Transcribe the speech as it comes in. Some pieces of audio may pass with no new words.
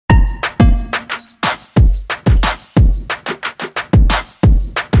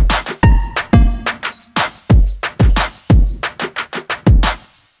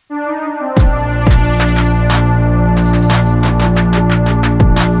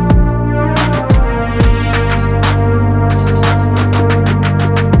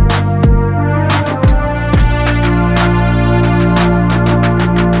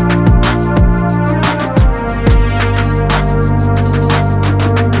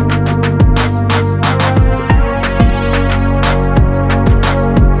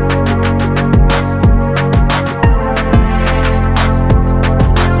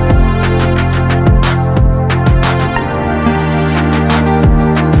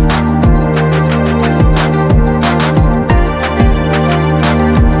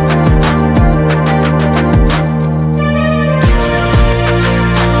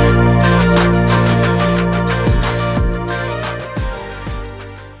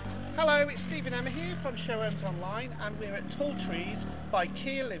Hello, it's Steve and Emma here from Showhomesonline, and we're at Tall Trees by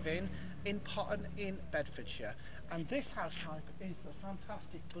Kier Living in Potton in Bedfordshire. And this house type is the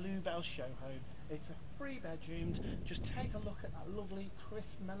fantastic Bluebell show home. It's a 3-bedroomed. Just take a look at that lovely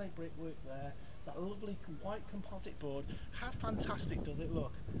crisp mellow brickwork there, that lovely white composite board. How fantastic does it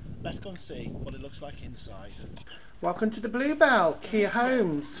look? Let's go and see what it looks like inside. Welcome to the Bluebell Kier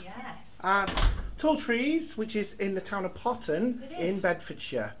Homes. Yes. At Tall Trees, which is in the town of Potton in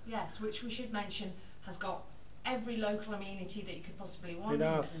Bedfordshire. Yes, which we should mention has got every local amenity that you could possibly want, It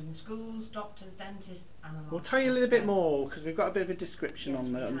does. including schools, doctors, dentists, and a lot. We'll tell you a little bit more because we've got a bit of a description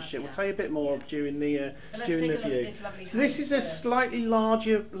on the shit. We'll tell you a bit more during the view. So this is a slightly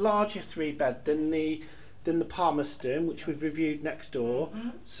larger 3-bed than the Palmerston, which we've reviewed next door.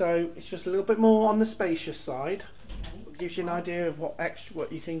 So it's just a little bit more on the spacious side. Gives you an idea of what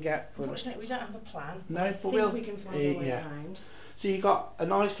you can get. Unfortunately, we don't have a plan. No, I think we can find a way around. So you got a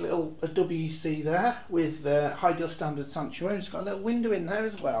nice little WC there with Ideal Standard Sanctuary. It's got a little window in there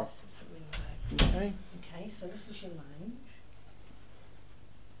as well. Okay. Okay, so this is your lounge.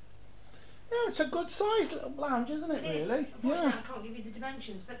 Yeah, it's a good sized little lounge, isn't it? It is. Really? Unfortunately, I can't give you the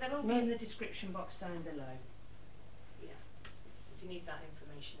dimensions, but they'll all be in the description box down below. Yeah. So if you need that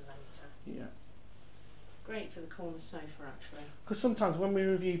information later. Yeah. Great for the corner sofa, actually. Because sometimes when we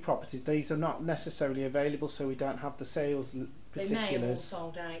review properties, these are not necessarily available, so we don't have the sales particulars. They may have all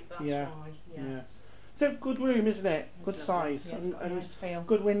sold out, that's why, yes. Yeah. It's a good room, isn't it? It's good lovely. size. Yeah, it's got a nice feel.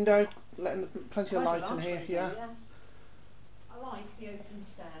 Good window, letting plenty of Quite light a in here. window, Yeah. yes. I like the open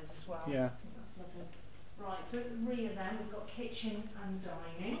stairs as well. Yeah. I think that's lovely. Right, so at the rear then we've got kitchen and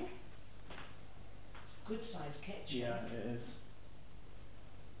dining. It's a good sized kitchen. Yeah, it is.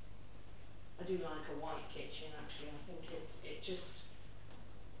 I do like a white kitchen actually. I think it just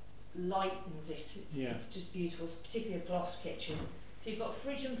lightens it. It's just beautiful, it's particularly a gloss kitchen. So you've got a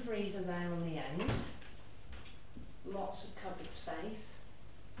fridge and freezer there on the end. Lots of cupboard space.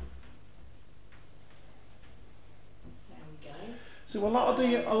 There we go. So a lot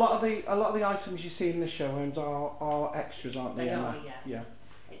of the items you see in the show homes are extras, aren't they? They Emma? are, yes. Yeah.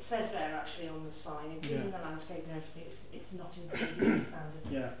 It says there actually on the sign, including the landscape and everything, it's not included as standard.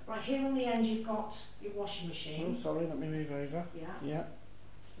 Yeah. Right, here on the end you've got your washing machine. Oh, sorry, let me move over. Yeah. Yeah.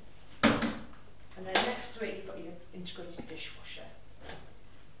 And then next to it you've got your integrated dishwasher.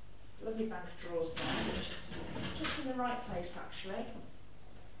 Lovely bank of drawers there, which is just in the right place actually.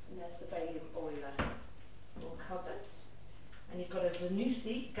 And there's the Valiant boiler. More cupboards. And you've got a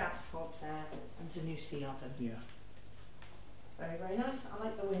Zanussi gas hob there and Zanussi oven. Yeah. Very, very nice. I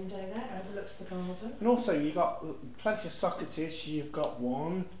like the window there, overlooks the garden. And also you've got plenty of sockets here. So you've got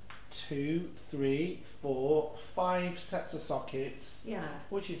 1, 2, 3, 4, 5 sets of sockets. Yeah.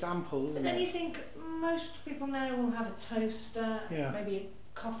 Which is ample, isn't But then it? you think most people now will have a toaster, maybe a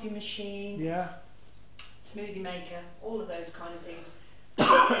coffee machine, smoothie maker, all of those kind of things.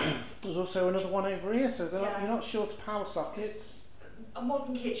 There's also another one over here, so you're not short of power sockets. A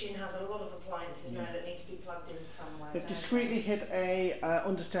modern kitchen has a lot of appliances now that need to be plugged in somewhere. They've discreetly hid a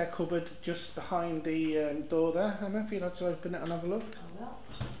understair cupboard just behind the door there. Emma, if you'd like to open it and have a look. Oh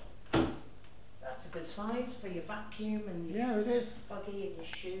well. That's a good size for your vacuum and your it is. buggy and your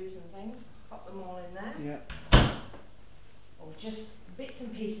shoes and things. Pop them all in there. Yeah. Or just bits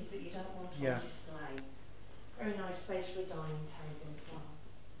and pieces that you don't want on display. Very nice space for a dining table as well.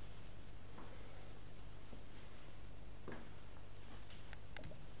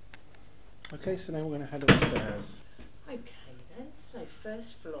 Okay, so now we're going to head upstairs. Okay then, so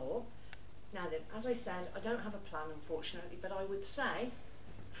first floor. Now then, as I said, I don't have a plan unfortunately, but I would say,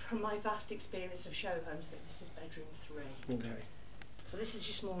 from my vast experience of show homes, that this is bedroom 3. Okay. So this is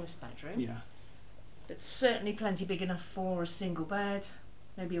your smallest bedroom. Yeah. It's certainly plenty big enough for a single bed,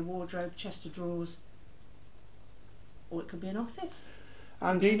 maybe a wardrobe, chest of drawers, or it could be an office.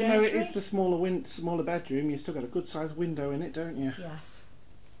 And even though it is the smaller bedroom, you've still got a good sized window in it, don't you? Yes.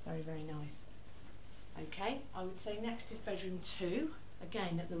 Very, very nice. Okay, I would say next is bedroom 2,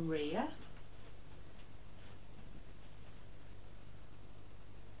 again at the rear.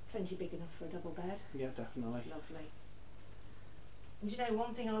 Plenty big enough for a double bed. Yeah, definitely. Lovely. And you know,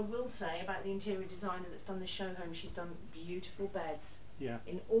 one thing I will say about the interior designer that's done this show home, she's done beautiful beds. Yeah.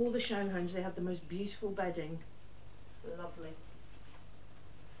 In all the show homes they had the most beautiful bedding. Lovely.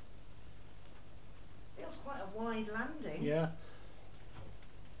 Feels quite a wide landing. Yeah.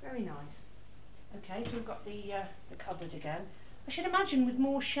 Very nice. Okay, so we've got the cupboard again. I should imagine with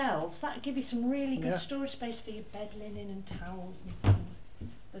more shelves that would give you some really good storage space for your bed linen and towels and things.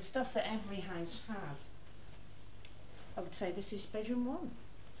 The stuff that every house has. I would say this is bedroom 1.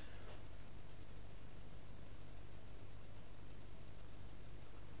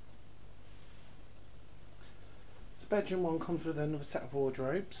 bedroom one comes with another set of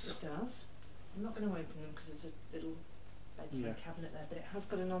wardrobes. It does. I'm not going to open them because there's a little bedside cabinet there, but it has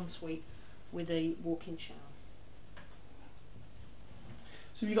got an ensuite with a walk-in shower.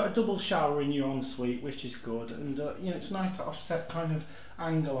 So you've got a double shower in your ensuite, which is good, and you know, it's nice to offset kind of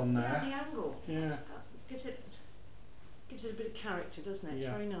angle on there. Yeah, the angle. Yeah. That gives it a bit of character, doesn't it? It's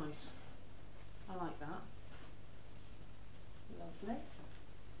very nice. I like that. Lovely.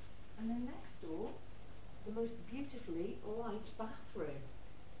 And then next door, the most beautifully light bathroom.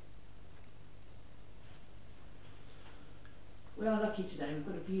 We are lucky today. We've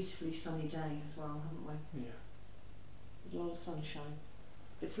got a beautifully sunny day as well, haven't we? Yeah. There's a lot of sunshine.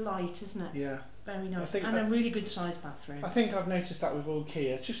 It's light, isn't it? Yeah. Very nice. And a really good sized bathroom. I think I've noticed that with all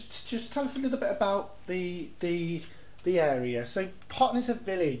Kier. Just tell us a little bit about the area. So Potton is a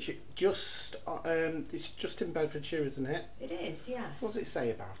village, just it's just in Bedfordshire, isn't it? It is, yes. What does it say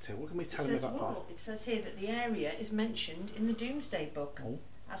about it? What can we tell them about that? It says here that the area is mentioned in the Domesday Book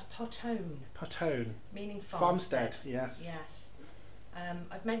as Potton. Potton. Meaning farmstead. Yes. Yes.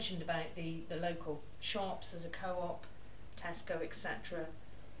 I've mentioned about the local shops. There's a co-op, Tesco, etc.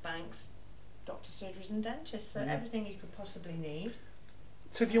 Banks, doctor surgeries and dentists. So everything you could possibly need.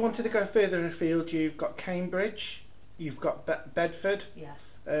 So if you wanted to go further afield, you've got Cambridge, you've got Bedford.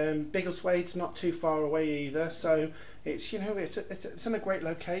 Yes. Biggleswade's not too far away either. So it's, you know, it's in a great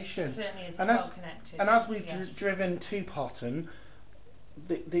location. It certainly is, and well connected. And as we've driven to Potton,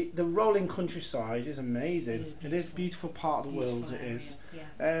 the rolling countryside is amazing. It is a beautiful part of the world. It is.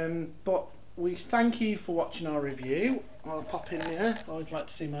 Yes. But we thank you for watching our review. I'll pop in there. I always like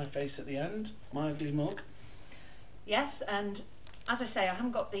to see my face at the end, my ugly mug. Yes, and as I say, I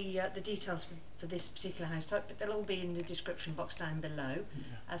haven't got the details for this particular house type, but they'll all be in the description box down below.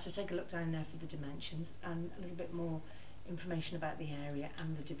 So take a look down there for the dimensions and a little bit more information about the area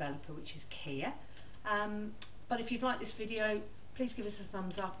and the developer, which is Kier. But if you've liked this video, please give us a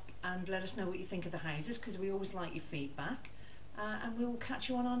thumbs up and let us know what you think of the houses, because we always like your feedback. And we will catch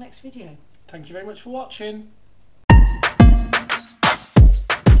you on our next video. Thank you very much for watching.